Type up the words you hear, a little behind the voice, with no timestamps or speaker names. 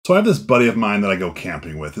So I have this buddy of mine that I go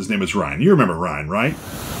camping with. His name is Ryan. You remember Ryan, right?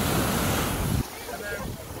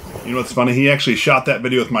 You know what's funny? He actually shot that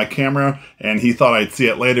video with my camera, and he thought I'd see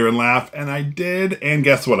it later and laugh, and I did, and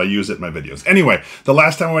guess what? I use it in my videos. Anyway, the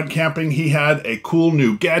last time I went camping, he had a cool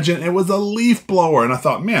new gadget, and it was a leaf blower, and I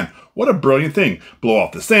thought, man, what a brilliant thing. Blow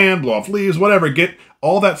off the sand, blow off leaves, whatever, get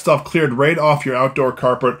all that stuff cleared right off your outdoor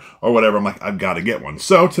carpet or whatever. I'm like, I've got to get one.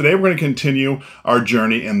 So today we're going to continue our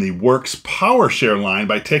journey in the Worx PowerShare line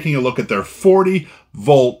by taking a look at their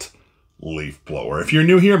 40-volt leaf blower. If you're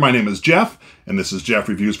new here, my name is Jeff, and this is Jeff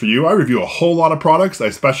Reviews for You. I review a whole lot of products. I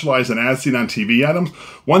specialize in as seen on TV items.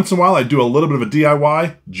 Once in a while, I do a little bit of a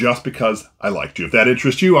DIY just because I like to. If that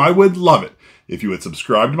interests you, I would love it if you would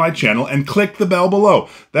subscribe to my channel and click the bell below.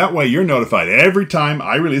 That way you're notified every time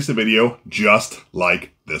I release a video just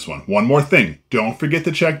like this one. One more thing, don't forget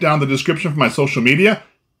to check down the description for my social media,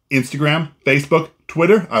 Instagram, Facebook,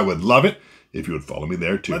 Twitter. I would love it if you would follow me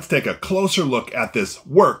there too. Let's take a closer look at this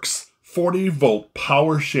Worx 40-volt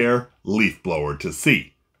PowerShare leaf blower to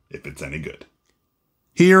see if it's any good.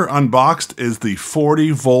 Here unboxed is the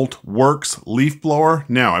 40-volt Worx leaf blower.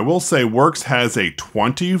 Now, I will say Worx has a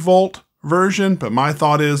 20-volt version, but my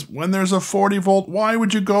thought is when there's a 40-volt, why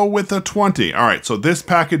would you go with a 20? All right, so this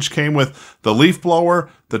package came with the leaf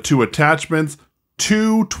blower, the two attachments,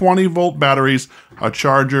 two 20-volt batteries, a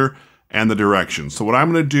charger, and the directions. So what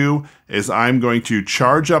I'm going to do is I'm going to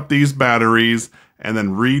charge up these batteries and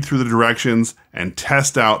then read through the directions and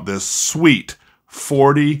test out this sweet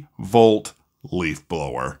 40-volt leaf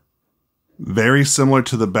blower. Very similar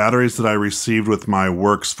to the batteries that I received with my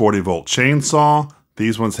Worx 40-volt chainsaw.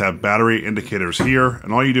 These ones have battery indicators here,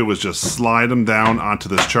 and all you do is just slide them down onto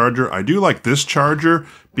this charger. I do like this charger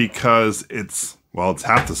because it's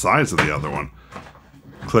half the size of the other one.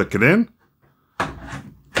 Click it in, and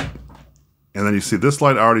then you see this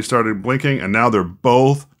light already started blinking, and now they're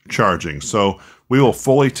both charging. So we will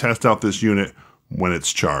fully test out this unit when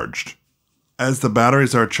it's charged. As the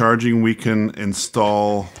batteries are charging, we can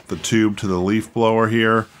install the tube to the leaf blower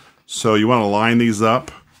here. So you want to line these up.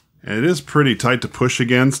 And it is pretty tight to push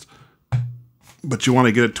against, but you want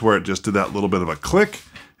to get it to where it just did that little bit of a click.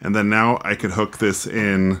 And then now I can hook this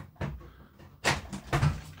in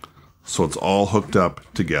so it's all hooked up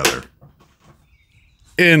together.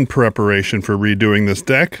 In preparation for redoing this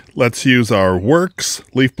deck, let's use our Worx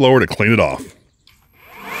leaf blower to clean it off.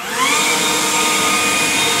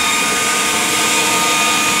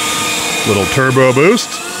 Little turbo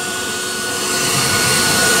boost.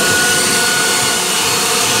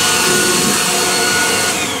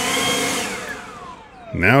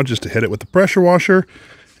 Now just to hit it with the pressure washer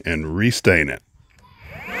and restain it.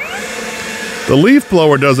 The leaf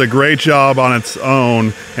blower does a great job on its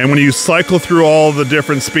own, and when you cycle through all the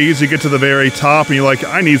different speeds, you get to the very top and you're like,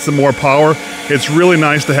 I need some more power. It's really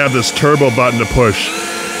nice to have this turbo button to push.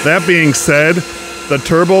 That being said, the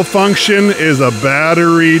turbo function is a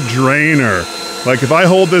battery drainer. Like if I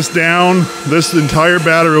hold this down, this entire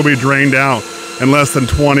battery will be drained out in less than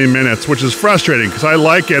 20 minutes, which is frustrating because I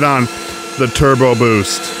like it on the turbo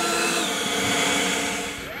boost.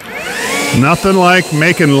 Nothing like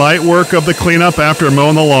making light work of the cleanup after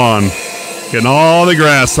mowing the lawn. Getting all the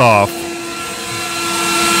grass off.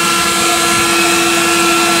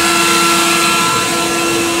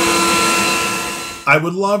 I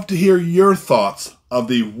would love to hear your thoughts of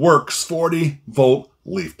the Worx 40-volt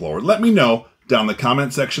leaf blower. Let me know down in the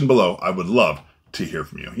comment section below. I would love to hear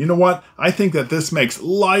from you. You know what? I think that this makes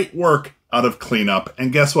light work out of cleanup,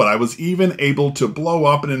 and guess what? I was even able to blow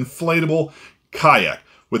up an inflatable kayak.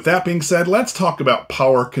 With that being said, let's talk about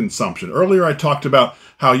power consumption. Earlier I talked about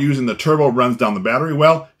how using the turbo runs down the battery.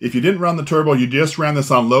 Well, if you didn't run the turbo, you just ran this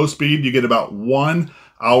on low speed, you get about 1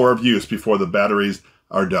 hour of use before the batteries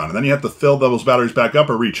are done. And then you have to fill those batteries back up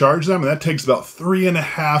or recharge them, and that takes about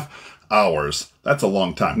 3.5 hours. That's a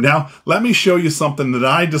long time. Now, let me show you something that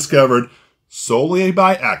I discovered solely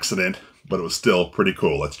by accident, but it was still pretty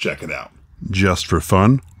cool. Let's check it out. Just for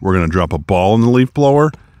fun, we're going to drop a ball in the leaf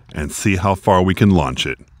blower and see how far we can launch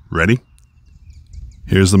it. Ready?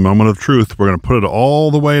 Here's the moment of truth. We're going to put it all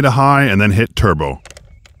the way to high and then hit turbo.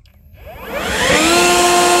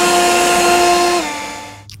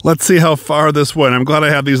 Let's see how far this went. I'm glad I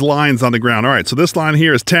have these lines on the ground. All right, so this line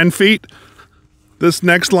here is 10 feet. This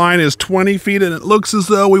next line is 20 feet, and it looks as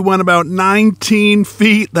though we went about 19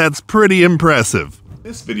 feet. That's pretty impressive. In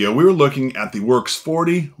this video, we were looking at the Worx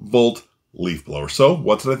 40-volt leaf blower. So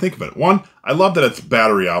what did I think of it? One, I love that it's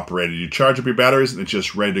battery operated. You charge up your batteries and it's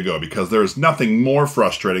just ready to go, because there's nothing more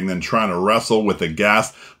frustrating than trying to wrestle with a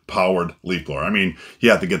gas powered leaf blower. I mean, you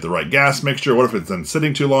have to get the right gas mixture. What if it's been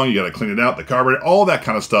sitting too long? You got to clean it out, the carburetor, all that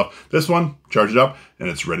kind of stuff. This one, charge it up and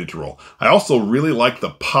it's ready to roll. I also really like the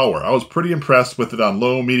power. I was pretty impressed with it on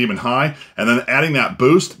low, medium, and high. And then adding that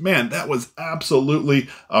boost, man, that was absolutely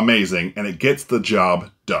amazing. And it gets the job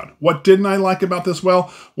done. What didn't I like about this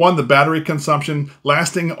well? One, the battery consumption,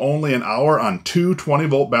 lasting only an hour on two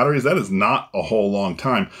 20-volt batteries. That is not a whole long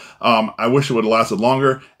time. I wish it would have lasted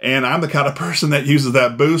longer. And I'm the kind of person that uses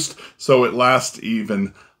that boost, so it lasts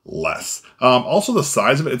even less. Also the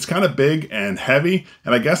size of it, it's kind of big and heavy,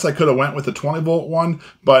 and I guess I could have went with the 20-volt one,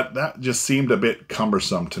 but that just seemed a bit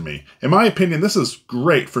cumbersome to me. In my opinion, this is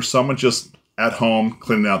great for someone just at home,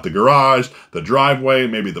 cleaning out the garage, the driveway,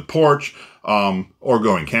 maybe the porch, or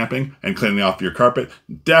going camping and cleaning off your carpet.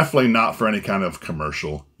 Definitely not for any kind of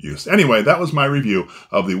commercial use. Anyway, that was my review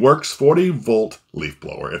of the Worx 40-volt leaf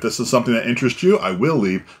blower. If this is something that interests you, I will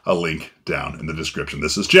leave a link down in the description.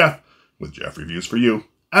 This is Jeff with Jeff Reviews for You.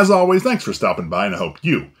 As always, thanks for stopping by, and I hope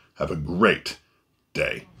you have a great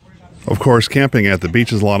day. Of course, camping at the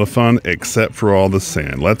beach is a lot of fun, except for all the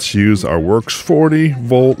sand. Let's use our Worx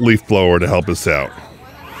 40-volt leaf blower to help us out.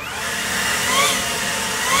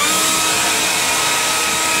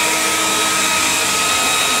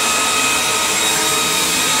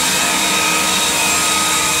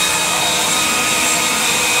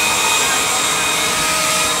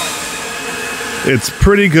 It's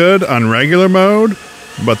pretty good on regular mode,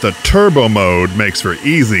 but the turbo mode makes for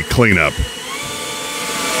easy cleanup.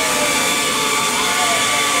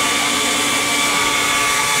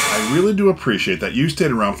 I really do appreciate that you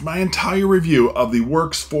stayed around for my entire review of the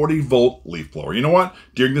Worx 40-volt leaf blower. You know what?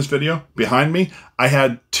 During this video, behind me, I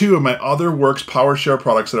had two of my other Worx PowerShare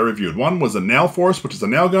products that I reviewed. One was a nail force, which is a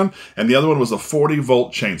nail gun, and the other one was a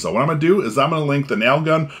 40-volt chainsaw. What I'm going to do is I'm going to link the nail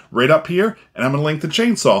gun right up here, and I'm going to link the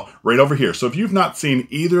chainsaw right over here. So if you've not seen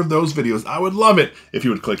either of those videos, I would love it if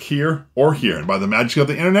you would click here or here. And by the magic of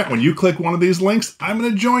the internet, when you click one of these links, I'm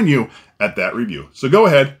going to join you at that review. So go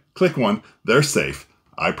ahead, click one. They're safe.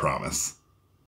 I promise.